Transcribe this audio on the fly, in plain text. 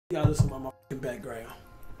You gotta listen to my background,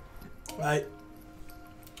 right?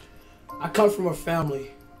 I come from a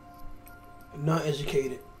family, not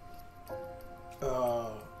educated,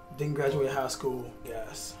 didn't graduate high school,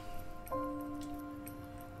 guys.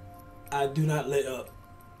 I do not let up.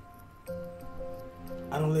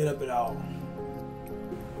 I don't let up at all.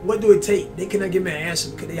 What do it take? They cannot give me an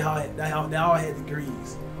answer because they all had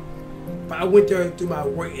degrees. But I went there through my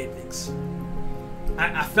work ethics.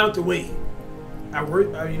 I found a way. I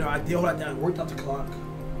worked, I did all that. I worked out the clock.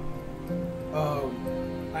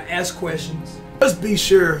 I asked questions. Just be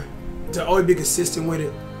sure to always be consistent with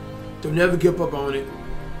it. Don't never give up on it,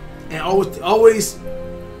 and always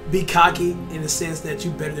be cocky in the sense that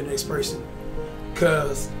you're better than the next person.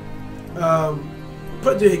 Cause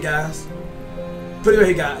put it here, guys. Put it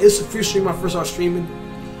here, guys. It's a few streams when I first started streaming.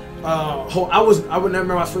 I would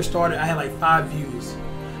remember when I first started. I had like 5 views.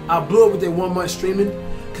 I blew up within 1 month streaming.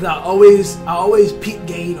 Cause I always peak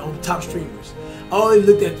game on the top streamers. I always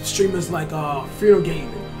looked at streamers like Freedom Gaming.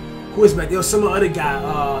 Who is back? There was some other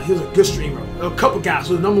guy. He was a good streamer. A couple guys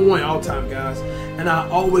who was #1 all time, guys. And I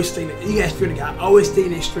always stayed. You guys Freedom guy. I always stayed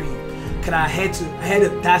in their stream. Cause I had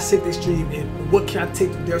to dissect their stream and what can I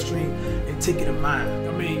take from their stream and take it in mine.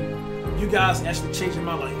 I mean, you guys actually changing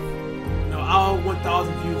my life. You know, all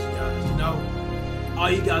 1,000 views, you guys. You know, all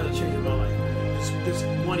you guys are changing my life. Just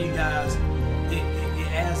one of you guys. It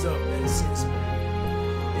adds up in a sense, man.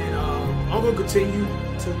 And I'm gonna continue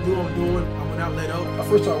to do what I'm doing. I will not let up. I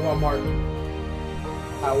first started Walmart.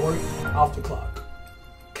 I worked off the clock.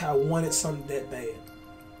 Cause I wanted something that bad.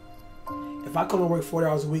 If I come to work 40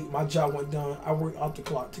 hours a week, my job wasn't done. I worked off the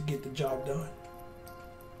clock to get the job done.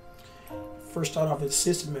 First started off as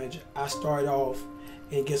assistant manager. I started off,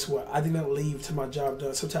 and guess what? I did not leave till my job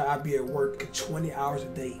done. Sometimes I'd be at work 20 hours a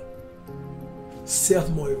day.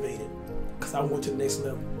 Self-motivated. Because I went to the next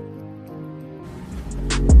level.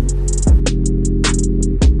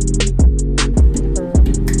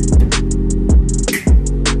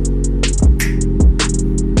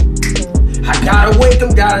 I gotta wake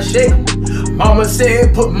 'em, gotta shake 'em. Mama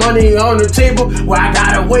said put money on the table. Well, I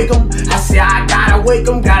gotta wake 'em. I said I gotta wake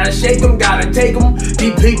 'em, gotta shake 'em, gotta take 'em.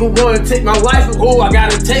 These people wanna take my life, oh, I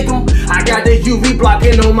gotta take 'em. I got the UV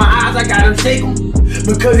blocking on my eyes, I gotta shake 'em.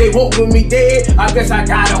 Because they woke with me dead, I guess I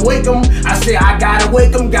gotta wake 'em. I say I gotta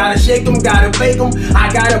wake 'em, gotta shake 'em, gotta bake 'em. I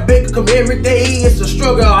gotta bake 'em every day, it's a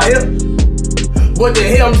struggle out here. What the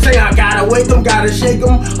hell I'm saying? I gotta wake 'em, gotta shake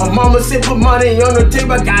 'em. My mama said put money on the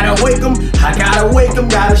table, I gotta wake 'em. I gotta wake 'em,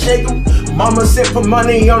 gotta shake 'em. Mama said put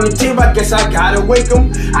money on the table, I guess I gotta wake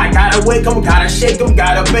 'em. I gotta wake 'em, gotta shake 'em,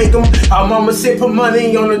 gotta bake 'em. Our mama said put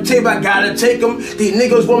money on the table, I gotta take 'em. These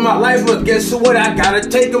niggas want my life, but guess what? I gotta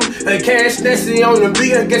take 'em. CashNasty on the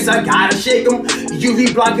beat, I guess I gotta shake 'em.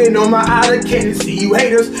 UV blocking on my eyes, I can't see you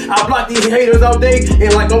haters. I block these haters all day,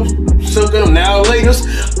 and like I'm sucking them now laters.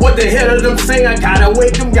 What the hell are them saying? I gotta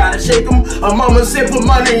wake 'em, gotta shake 'em. Our mama said put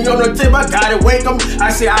money on the table, I gotta wake 'em.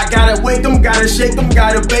 I say I gotta wake 'em, gotta shake 'em,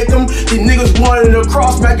 gotta bake 'em. These niggas wanting to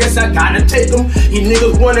cross me, I guess I gotta take 'em. These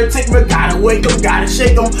niggas wanna take me, gotta wake 'em, gotta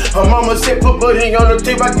shake 'em. Her mama said put money on the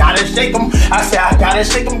table, I gotta shake 'em. I say I gotta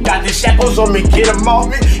shake 'em, got the shackles on me, get 'em off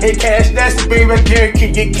me. And CashNasty, baby, I guarantee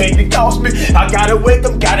you can't cost me. I gotta wake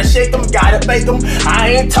 'em, gotta shake 'em, gotta bake 'em. I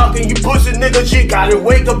ain't talking you pussy niggas, you gotta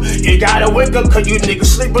wake 'em. You gotta wake up, cause you niggas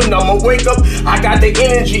sleeping, I'ma wake up. I got the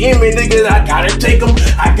energy in me, niggas, I gotta take 'em.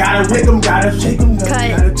 I gotta wake 'em, gotta shake 'em,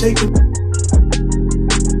 gotta take 'em.